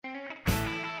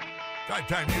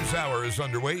Drive-time news hour is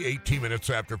underway, 18 minutes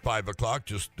after 5 o'clock.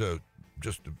 Just a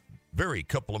very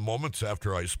couple of moments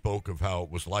after I spoke of how it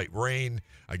was light rain,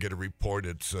 I get a report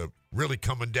it's really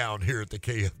coming down here at the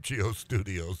KFGO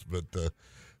studios, but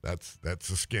that's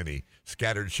a skinny.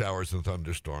 Scattered showers and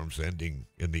thunderstorms ending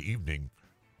in the evening.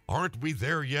 Aren't we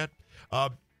there yet?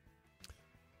 I've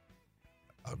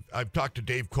talked to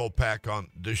Dave Kolpak on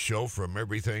this show from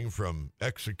everything from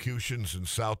executions in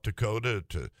South Dakota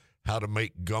to how to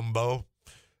make gumbo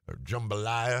or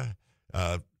jambalaya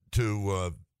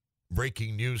to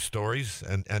breaking news stories.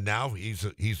 And now he's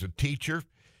a teacher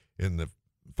in the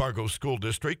Fargo School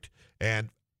District. And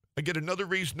I get another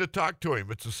reason to talk to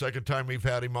him. It's the second time we've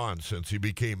had him on since he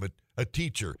became a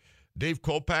teacher. Dave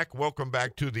Kolpak, welcome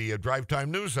back to the Drive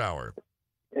Time News Hour.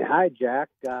 Hi, Jack.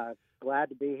 Glad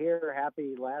to be here.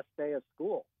 Happy last day of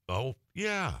school. Oh,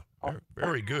 yeah.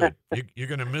 Very good. You're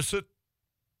going to miss it?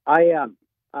 I am.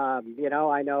 I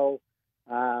know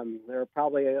there are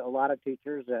probably a lot of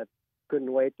teachers that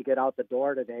couldn't wait to get out the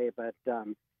door today, but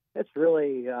it's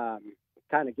really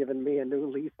kind of given me a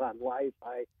new leaf on life.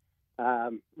 I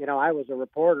was a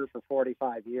reporter for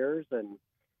 45 years, and,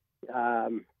 I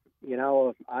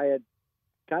had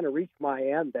kind of reached my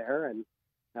end there,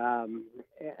 and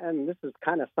this is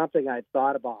kind of something I'd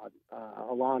thought about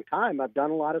a long time. I've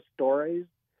done a lot of stories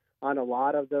on a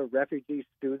lot of the refugee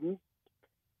students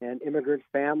and immigrant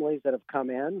families that have come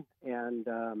in, and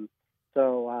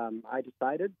so I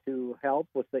decided to help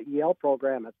with the EL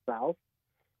program at South.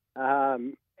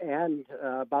 And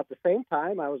about the same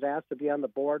time, I was asked to be on the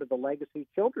board of the Legacy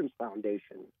Children's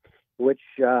Foundation, which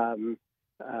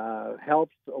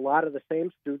helps a lot of the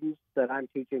same students that I'm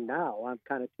teaching now. I'm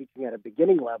kind of teaching at a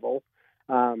beginning level,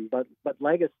 but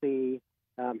Legacy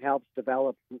helps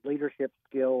develop leadership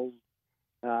skills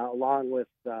along with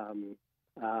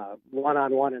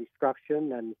one-on-one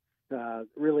instruction, and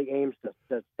really aims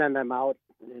to send them out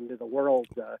into the world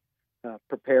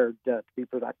prepared to be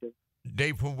productive.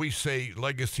 Dave, when we say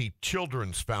Legacy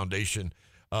Children's Foundation,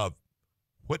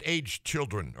 what age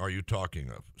children are you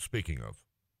speaking of?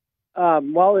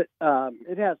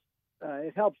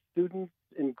 It helps students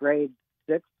in grades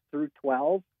 6 through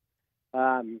 12.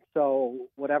 So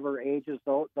whatever ages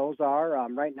those are.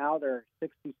 Right now there are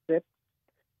 66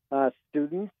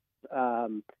 students,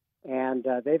 and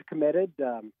they've committed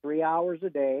 3 hours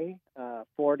a day,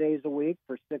 4 days a week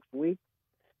for 6 weeks.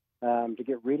 To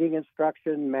get reading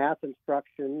instruction, math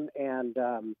instruction, and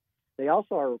they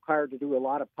also are required to do a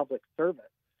lot of public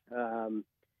service,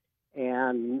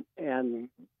 and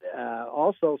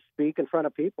also speak in front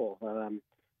of people.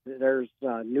 There's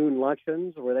noon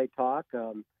luncheons where they talk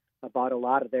about a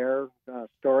lot of their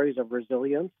stories of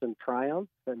resilience and triumph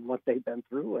and what they've been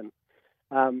through, and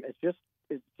it's just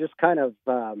kind of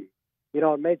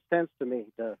it made sense to me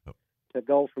to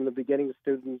go from the beginning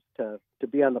students to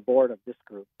be on the board of this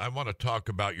group. I want to talk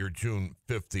about your June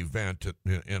 5th event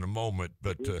in a moment,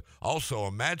 but also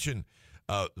imagine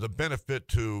the benefit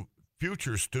to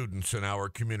future students in our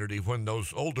community when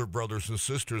those older brothers and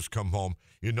sisters come home.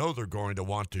 They're going to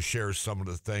want to share some of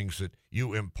the things that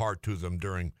you impart to them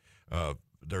during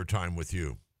their time with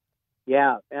you.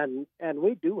 Yeah, and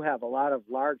we do have a lot of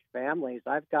large families.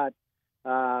 I've got,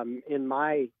 in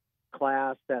my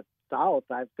class at South,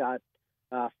 I've got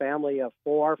a family of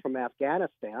 4 from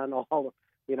Afghanistan, all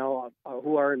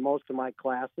who are in most of my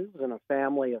classes, and a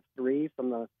family of 3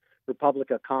 from the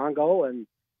Republic of Congo, and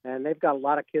they've got a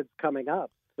lot of kids coming up.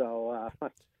 So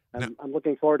I'm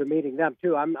looking forward to meeting them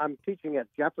too. I'm teaching at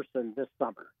Jefferson this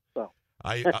summer, so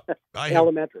I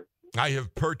elementary. I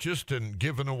have purchased and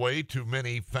given away to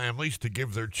many families to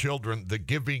give their children The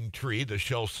Giving Tree, the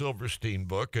Shel Silverstein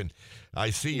book, and I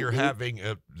see you're having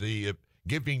the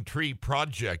Giving Tree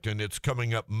Project, and it's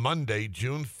coming up Monday,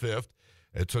 June 5th.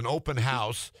 It's an open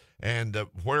house, and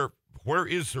where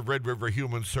is the Red River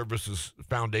Human Services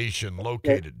Foundation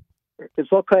located?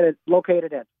 It's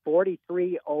located at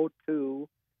 4302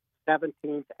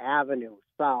 17th Avenue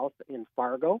South in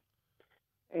Fargo.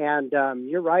 And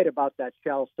you're right about that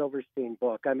Shel Silverstein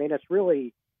book. I mean, it's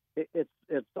really, it's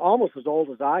almost as old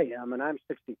as I am, and I'm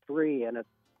 63, and it's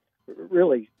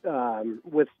really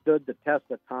withstood the test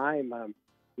of time.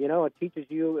 It teaches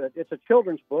you, it's a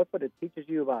children's book, but it teaches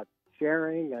you about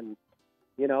sharing and,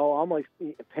 almost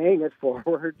paying it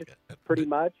forward pretty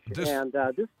much. This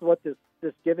is what this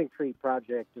Giving Tree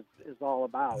Project is all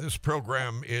about. This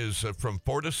program is from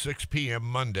 4 to 6 p.m.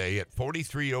 Monday at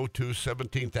 4302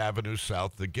 17th Avenue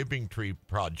South, the Giving Tree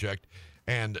Project,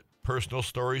 and personal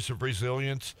stories of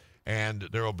resilience. And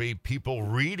there will be people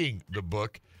reading the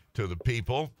book to the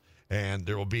people, and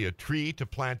there will be a tree to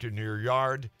plant in your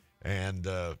yard, and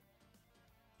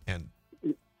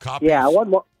Copies? Yeah, one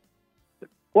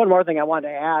more thing I wanted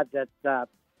to add, that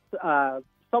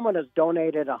someone has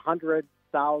donated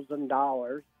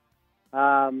 $100,000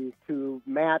 to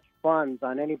match funds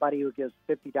on anybody who gives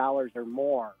 $50 or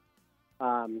more,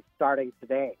 starting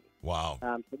today. Wow.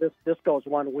 So this goes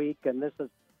 1 week, and this is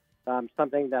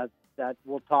something that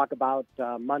we'll talk about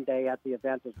Monday at the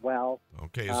event as well.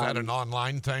 Okay, is that an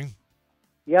online thing?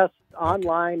 Yes,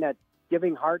 online at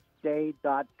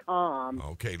givingheartsday.com.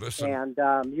 Okay, listen. And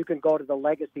you can go to the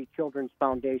Legacy Children's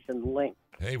Foundation link.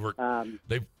 Hey,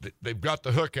 they've got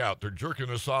the hook out. They're jerking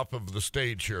us off of the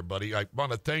stage here, buddy. I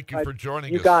want to thank you for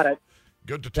joining us. You got it.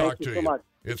 Good to talk to you. So much.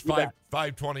 It's You bet.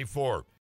 5:24.